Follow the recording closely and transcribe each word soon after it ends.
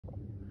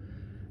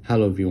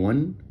Hello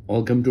everyone,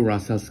 welcome to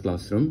Rashel's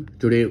classroom.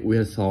 Today we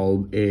have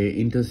solved a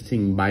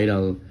interesting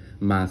viral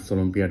maths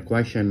Olympiad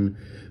question,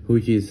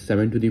 which is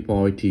 7 to the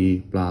power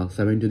t plus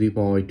 7 to the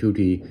power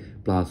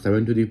 2t plus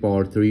 7 to the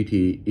power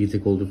 3t is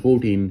equal to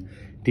 14.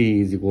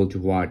 T is equal to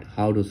what?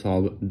 How to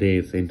solve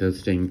this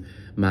interesting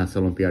maths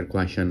Olympiad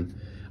question?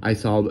 I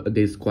solved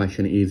this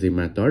question easy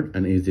method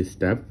and easy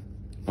step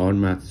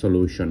on math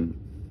solution.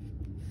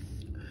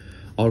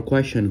 Our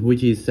question,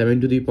 which is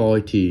 7 to the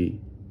power t,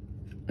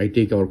 I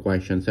take our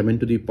question 7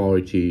 to the power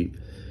t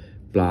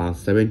plus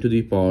 7 to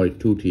the power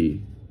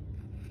 2t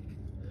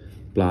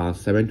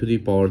plus 7 to the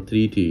power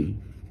 3t,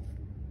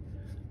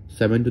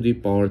 7 to the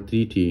power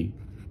 3t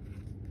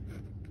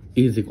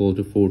is equal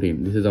to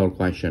 14. This is our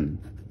question.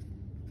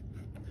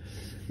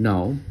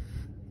 Now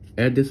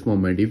at this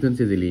moment you can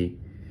see easily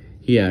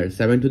here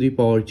 7 to the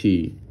power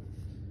t,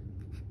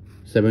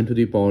 7 to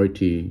the power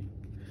t,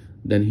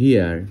 then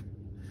here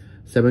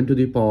 7 to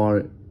the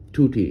power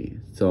 2t.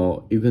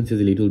 So you can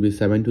see it will be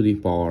 7 to the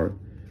power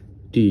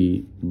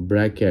t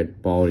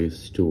bracket power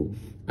is 2.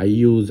 I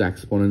use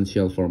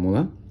exponential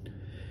formula,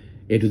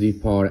 a to the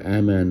power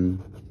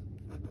mn,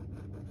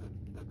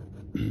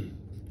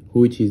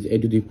 which is a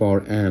to the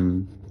power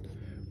m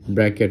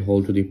bracket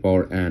whole to the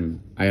power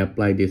n. I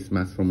apply this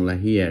math formula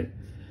here,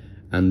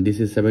 and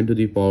this is 7 to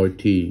the power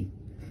t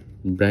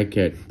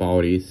bracket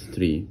power is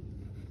 3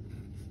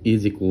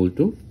 is equal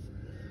to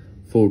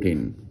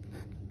 14.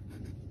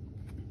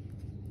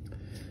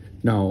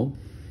 Now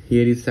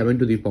here is 7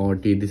 to the power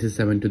t, this is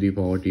 7 to the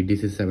power t,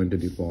 this is 7 to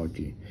the power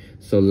t.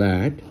 So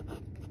let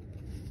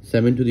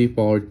 7 to the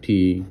power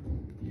t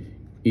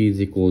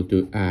is equal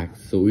to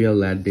x. So we'll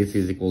let this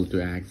is equal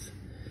to x.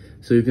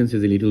 So you can see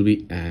it will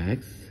be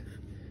x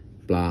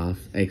plus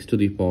x to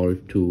the power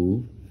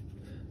 2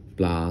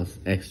 plus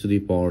x to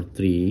the power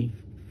 3.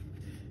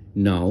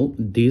 Now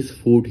this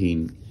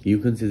 14, you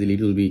can see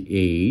it will be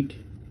 8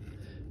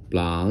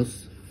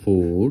 plus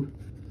 4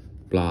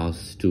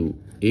 plus 2.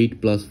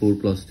 8 plus 4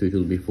 plus 2, it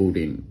will be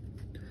 14.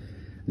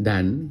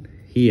 Then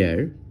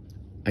here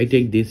I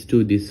take this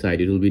to this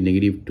side, it will be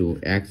negative 2,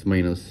 x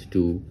minus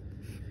 2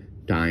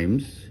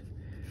 times,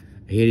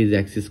 here is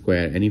x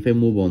square, and if I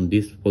move on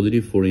this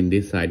positive 4 in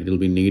this side, it will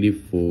be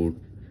negative 4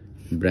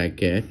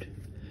 bracket,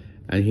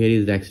 and here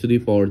is x to the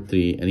power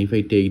 3, and if I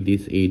take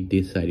this 8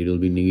 this side, it will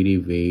be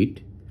negative 8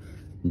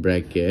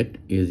 bracket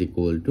is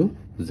equal to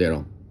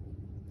 0.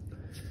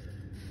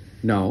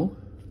 Now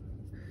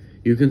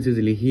you can see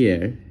easily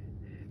here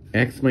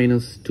x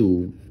minus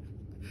 2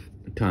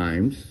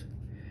 times,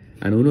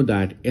 and we know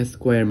that a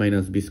square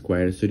minus b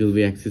square, so it will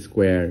be x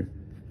square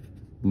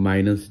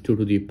minus 2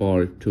 to the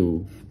power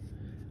 2,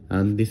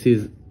 and this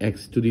is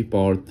x to the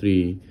power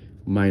 3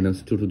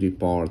 minus 2 to the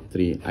power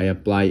 3. I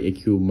apply a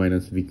cube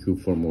minus b cube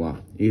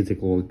formula is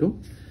equal to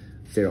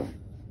 0.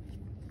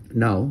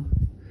 Now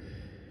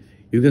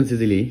you can see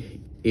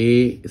easily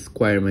a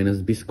square minus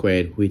b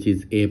square, which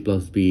is a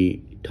plus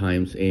b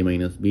times a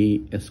minus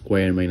b, a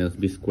square minus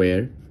b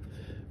square,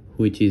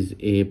 which is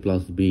a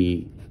plus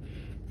b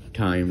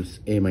times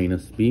a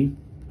minus b.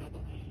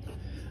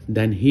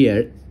 Then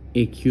here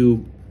a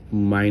cube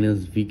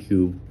minus b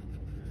cube,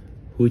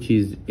 which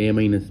is a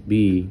minus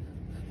b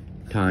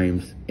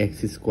times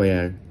x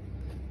square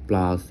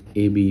plus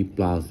ab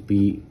plus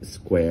b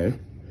square.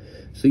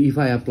 So if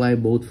I apply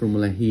both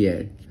formula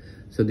here,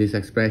 so this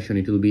expression,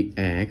 it will be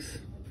x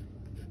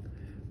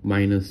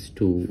minus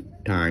 2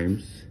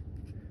 times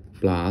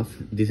plus,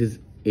 this is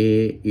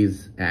a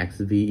is x,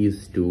 b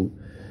is 2,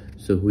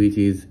 so which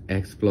is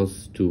x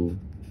plus 2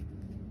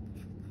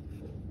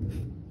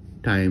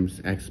 times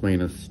x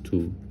minus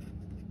 2,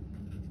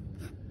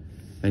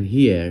 and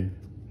here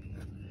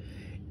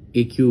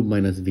a cube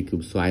minus b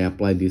cube, so I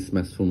apply this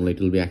math formula, it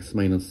will be x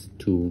minus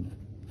 2,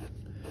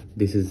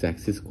 this is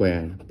x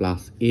square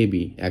plus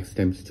ab, x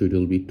times 2, it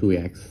will be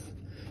 2x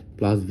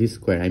plus b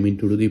square, I mean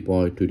 2 to the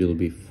power 2, it will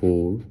be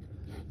 4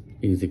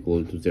 is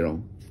equal to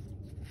 0.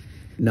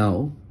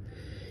 Now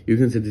you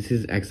can see this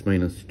is x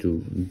minus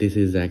 2, this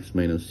is x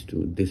minus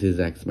 2, this is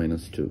x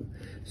minus 2.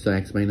 So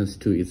x minus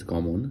 2 is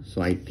common.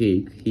 So I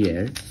take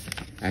here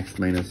x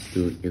minus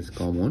 2 is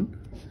common.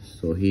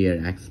 So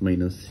here x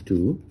minus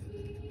 2.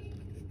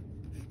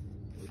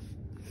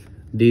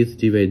 This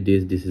divide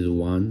this, this is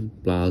 1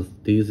 plus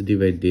this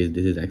divide this,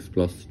 this is x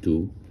plus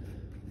 2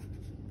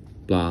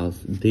 plus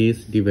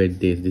this divide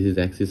this, this is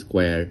x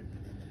square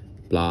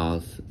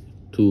plus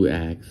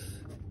 2x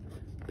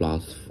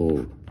plus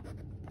 4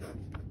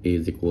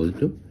 is equal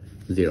to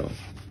 0.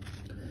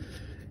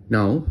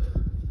 Now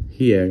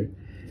here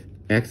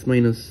x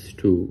minus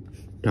 2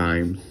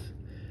 times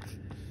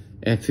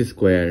x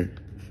square,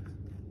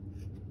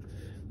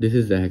 this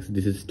is x,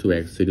 this is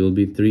 2x, so it will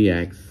be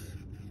 3x,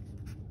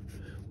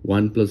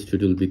 1 plus 2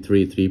 will be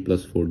 3, 3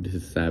 plus 4, this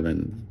is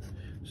 7.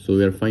 So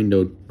we are find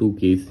out two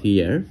cases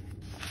here.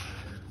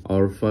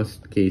 Our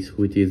first case,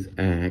 which is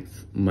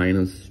x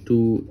minus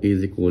 2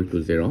 is equal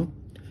to 0.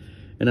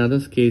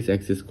 Another case,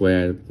 x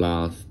square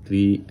plus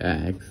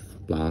 3x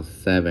plus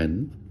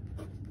 7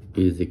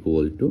 is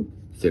equal to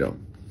 0.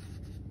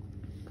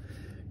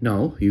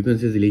 Now you can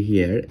see easily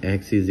here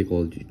x is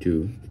equal to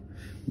 2,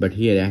 but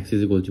here x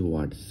is equal to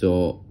what?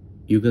 So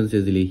you can see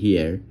easily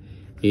here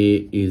a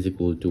is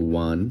equal to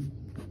 1,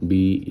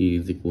 b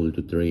is equal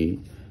to 3,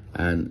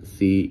 and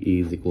c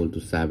is equal to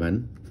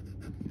 7.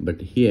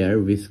 But here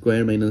v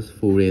square minus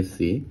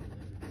 4ac,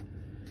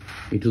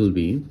 it will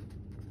be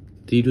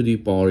 3 to the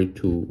power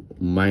 2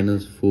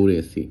 minus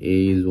 4ac.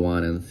 A is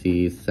 1 and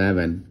c is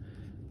 7.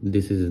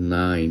 This is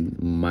 9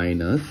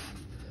 minus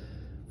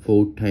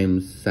 4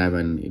 times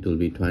 7, it will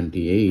be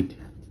 28.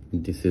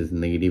 This is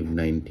negative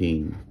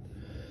 19.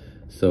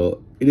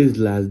 So it is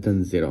less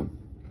than 0.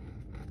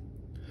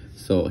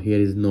 So here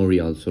is no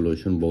real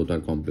solution. Both are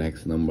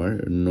complex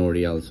number. No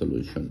real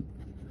solution.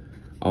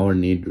 Our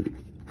need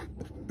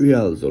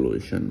real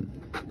solution.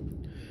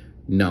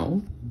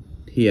 Now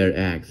here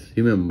x,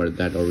 remember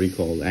that or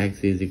recall x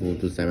is equal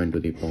to 7 to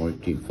the power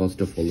t. First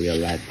of all, we are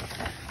let.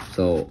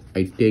 So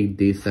I take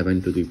this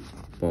 7 to the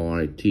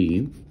power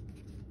t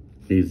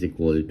is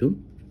equal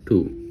to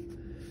 2.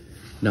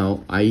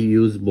 Now I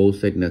use both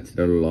side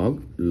natural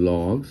log.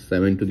 Log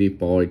 7 to the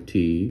power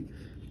t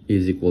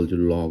is equal to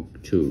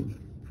log 2.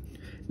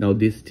 Now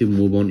this to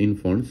move on in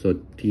front, so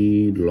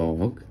t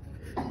log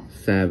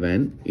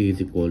 7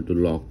 is equal to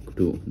log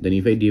 2. Then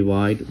if I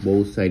divide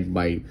both sides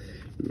by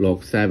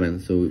log 7,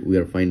 so we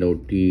are find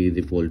out t is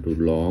equal to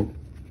log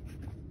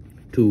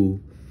 2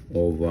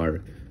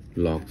 over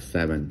log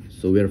 7.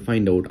 So we are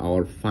find out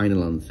our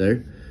final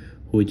answer,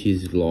 which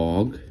is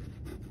log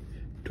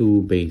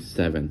 2 base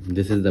 7.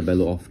 This is the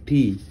value of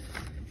t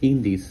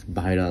in this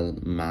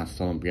viral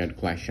math Olympiad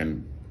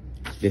question.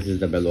 This is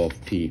the value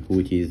of t,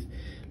 which is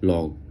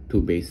log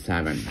 2 base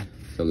 7.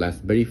 So let's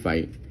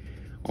verify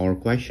our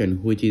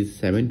question, which is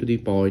 7 to the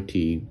power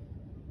t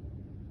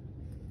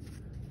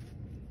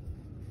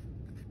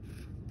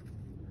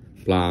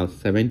plus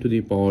 7 to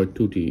the power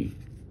 2t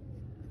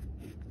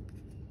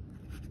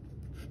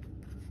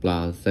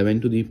plus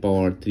 7 to the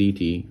power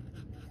 3t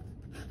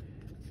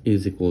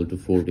is equal to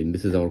 14.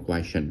 This is our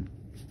question.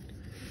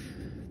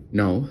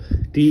 Now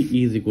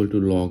t is equal to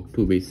log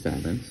 2 base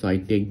 7. So I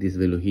take this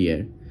value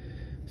here.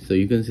 So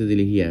you can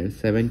see here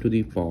 7 to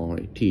the power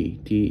t.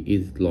 T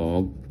is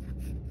log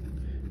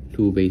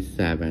 2 base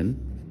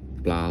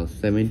 7 plus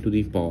 7 to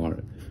the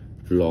power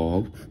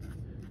log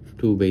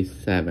 2 base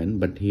 7,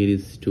 but here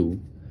is 2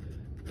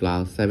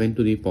 plus 7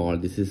 to the power,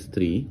 this is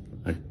 3.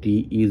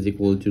 T is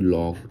equal to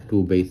log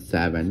 2 base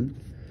 7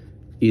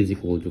 is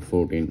equal to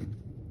 14.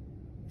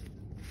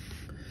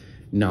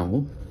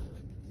 Now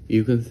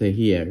you can say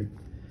here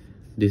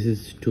this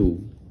is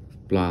 2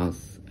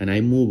 plus, and I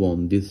move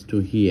on this 2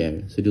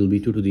 here, so it will be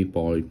 2 to the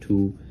power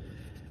 2,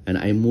 and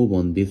I move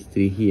on this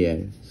 3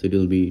 here, so it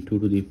will be 2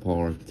 to the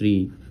power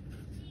 3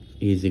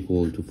 is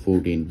equal to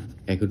 14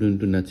 according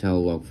to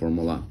natural log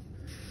formula.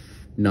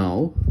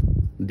 Now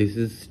this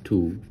is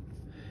 2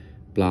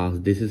 plus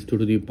this is 2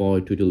 to the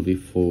power 2, it will be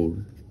 4.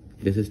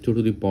 This is 2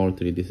 to the power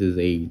 3, this is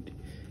 8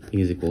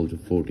 is equal to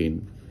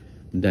 14.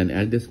 Then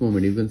at this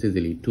moment you can see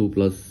easily 2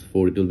 plus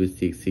 4, it will be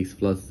 6, 6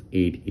 plus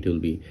 8, it will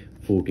be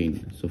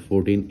 14. So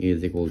 14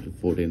 is equal to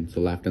 14.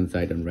 So left hand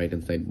side and right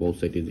hand side both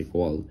side is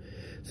equal.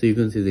 So you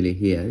can see easily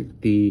here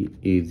t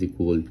is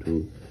equal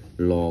to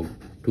log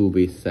 2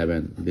 base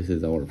 7. This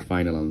is our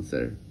final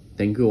answer.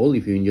 Thank you all.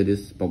 If you enjoyed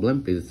this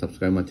problem, please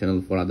subscribe my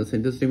channel for other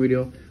interesting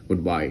video.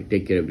 Goodbye.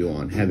 Take care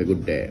everyone. Have a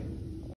good day.